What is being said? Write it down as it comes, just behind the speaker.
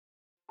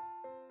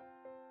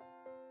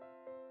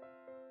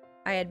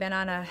I had been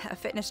on a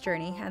fitness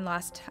journey and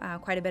lost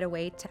quite a bit of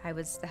weight. I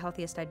was the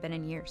healthiest I'd been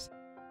in years.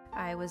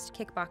 I was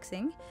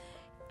kickboxing.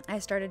 I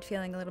started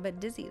feeling a little bit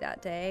dizzy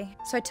that day.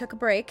 So I took a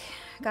break,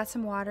 got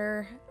some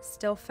water,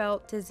 still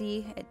felt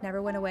dizzy. It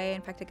never went away.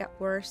 In fact, it got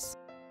worse.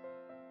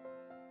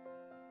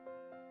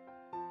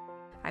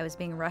 I was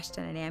being rushed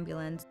in an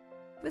ambulance.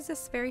 It was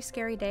this very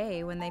scary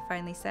day when they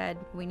finally said,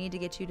 "We need to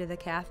get you to the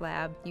cath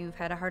lab. You've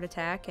had a heart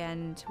attack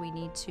and we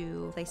need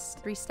to place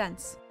 3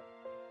 stents."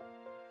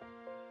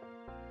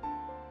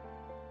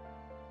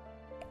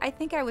 I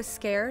think I was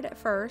scared at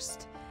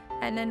first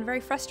and then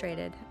very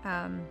frustrated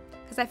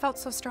because I felt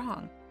so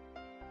strong.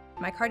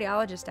 My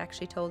cardiologist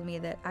actually told me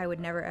that I would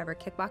never ever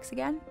kickbox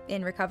again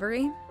in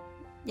recovery.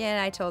 Yeah,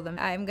 and I told them,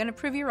 "I'm going to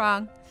prove you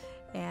wrong."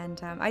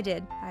 And I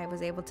did. I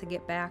was able to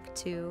get back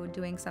to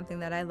doing something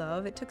that I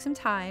love. It took some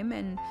time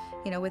and,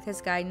 with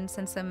his guidance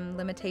and some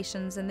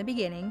limitations in the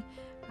beginning,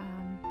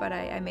 but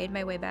I made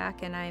my way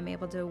back and I'm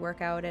able to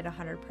work out at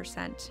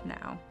 100%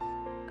 now.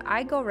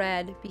 I go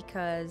red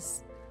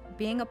because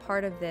being a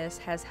part of this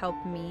has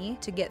helped me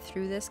to get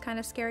through this kind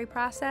of scary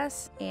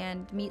process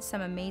and meet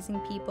some amazing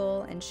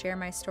people and share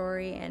my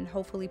story and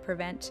hopefully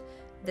prevent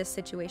this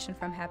situation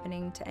from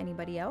happening to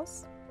anybody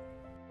else.